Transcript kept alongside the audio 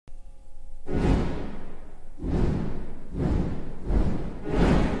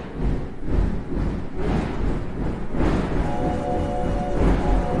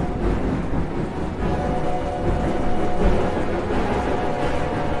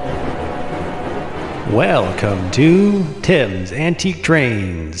Welcome to Tim's Antique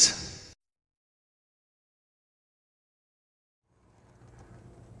Trains.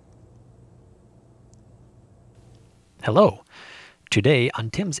 Hello. Today on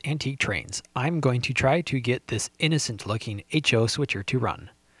Tim's Antique Trains, I'm going to try to get this innocent-looking HO switcher to run.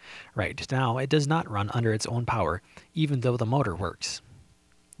 Right now, it does not run under its own power, even though the motor works.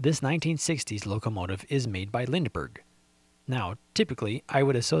 This 1960s locomotive is made by Lindbergh. Now, typically, I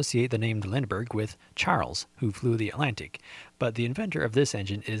would associate the name Lindbergh with Charles, who flew the Atlantic, but the inventor of this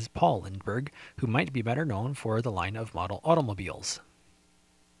engine is Paul Lindbergh, who might be better known for the line of model automobiles.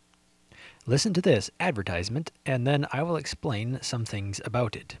 Listen to this advertisement, and then I will explain some things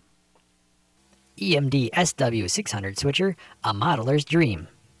about it. EMD SW600 switcher, a modeler's dream.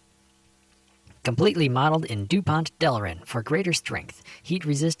 Completely modeled in DuPont Delrin for greater strength, heat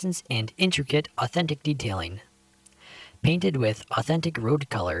resistance, and intricate, authentic detailing. Painted with authentic road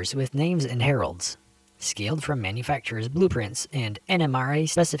colors with names and heralds. Scaled from manufacturer's blueprints and NMRA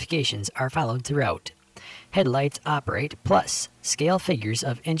specifications are followed throughout. Headlights operate, plus scale figures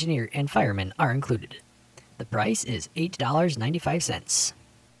of engineer and fireman are included. The price is $8.95.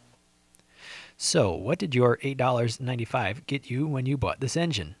 So, what did your $8.95 get you when you bought this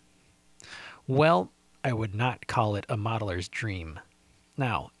engine? Well, I would not call it a modeler's dream.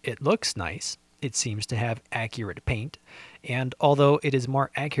 Now, it looks nice. It seems to have accurate paint, and although it is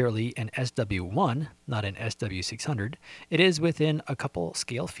more accurately an SW1, not an SW600, it is within a couple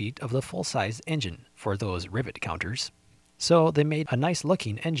scale feet of the full-size engine for those rivet counters. So they made a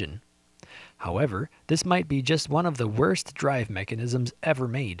nice-looking engine. However, this might be just one of the worst drive mechanisms ever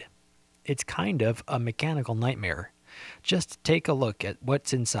made. It's kind of a mechanical nightmare. Just take a look at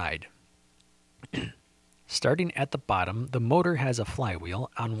what's inside. Starting at the bottom, the motor has a flywheel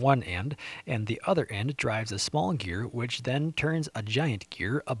on one end, and the other end drives a small gear which then turns a giant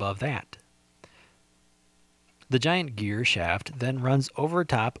gear above that. The giant gear shaft then runs over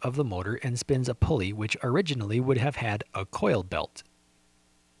top of the motor and spins a pulley which originally would have had a coil belt.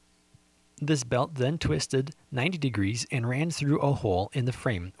 This belt then twisted 90 degrees and ran through a hole in the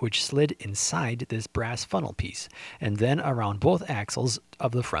frame which slid inside this brass funnel piece, and then around both axles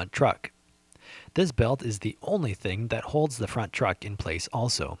of the front truck. This belt is the only thing that holds the front truck in place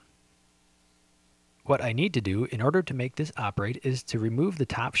also. What I need to do in order to make this operate is to remove the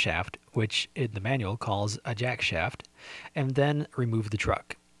top shaft, which in the manual calls a jack shaft, and then remove the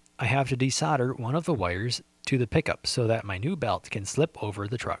truck. I have to desolder one of the wires to the pickup so that my new belt can slip over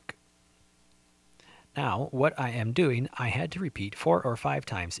the truck. Now, what I am doing, I had to repeat 4 or 5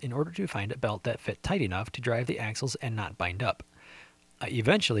 times in order to find a belt that fit tight enough to drive the axles and not bind up. I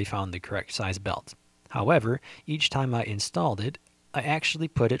eventually found the correct size belt. However, each time I installed it, I actually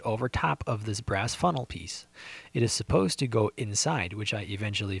put it over top of this brass funnel piece. It is supposed to go inside, which I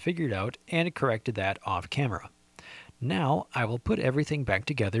eventually figured out and corrected that off camera. Now I will put everything back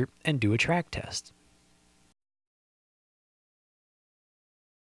together and do a track test.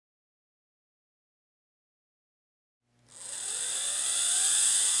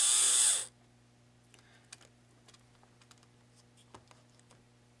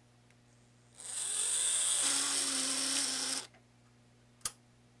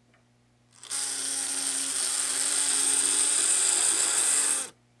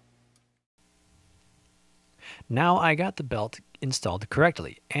 Now I got the belt installed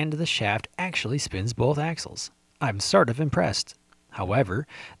correctly, and the shaft actually spins both axles. I'm sort of impressed. However,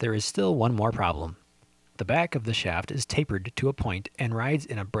 there is still one more problem. The back of the shaft is tapered to a point and rides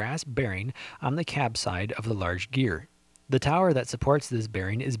in a brass bearing on the cab side of the large gear. The tower that supports this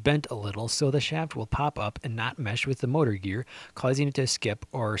bearing is bent a little, so the shaft will pop up and not mesh with the motor gear, causing it to skip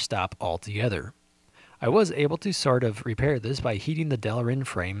or stop altogether. I was able to sort of repair this by heating the Delrin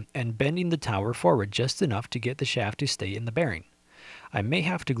frame and bending the tower forward just enough to get the shaft to stay in the bearing. I may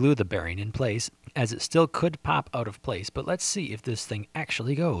have to glue the bearing in place, as it still could pop out of place, but let's see if this thing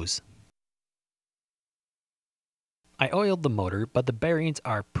actually goes. I oiled the motor, but the bearings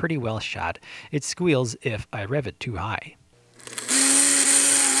are pretty well shot. It squeals if I rev it too high.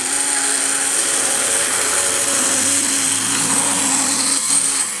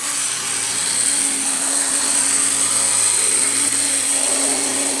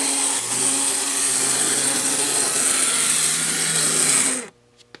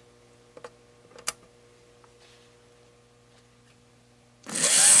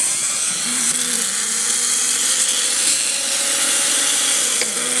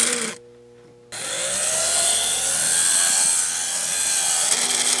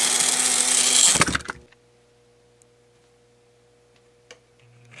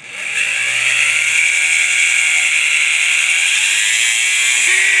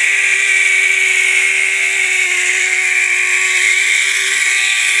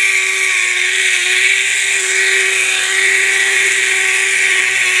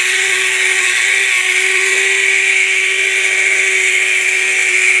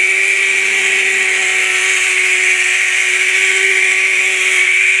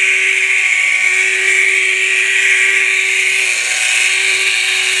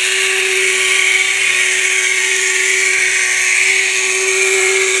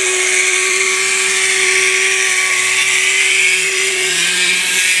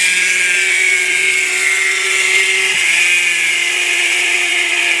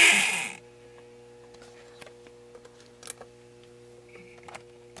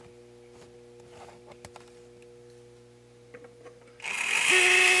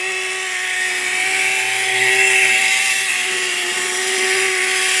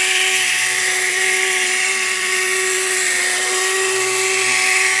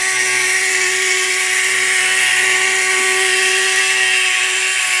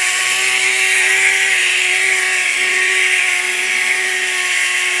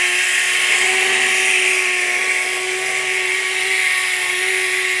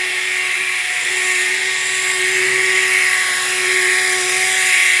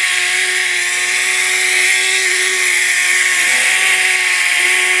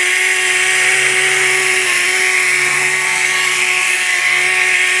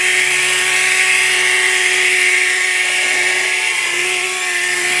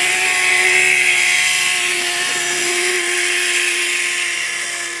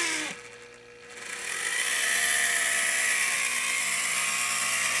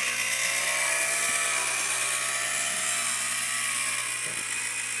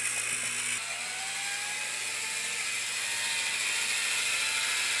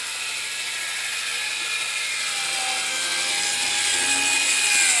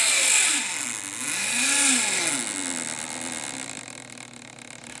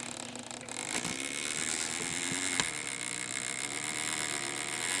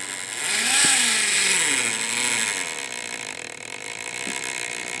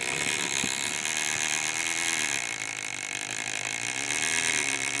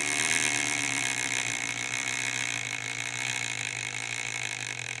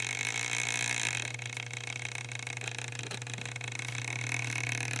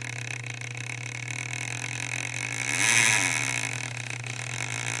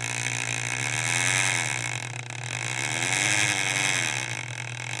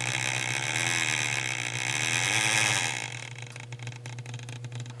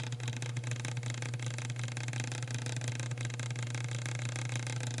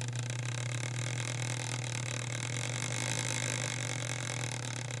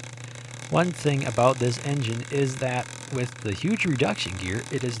 One thing about this engine is that with the huge reduction gear,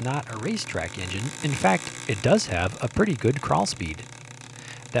 it is not a racetrack engine. In fact, it does have a pretty good crawl speed.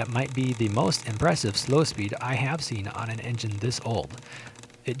 That might be the most impressive slow speed I have seen on an engine this old.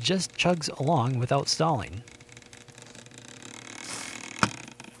 It just chugs along without stalling.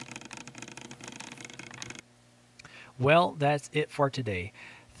 Well, that's it for today.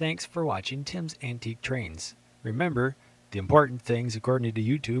 Thanks for watching Tim's Antique Trains. Remember, the important things according to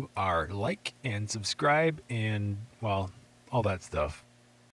YouTube are like and subscribe and, well, all that stuff.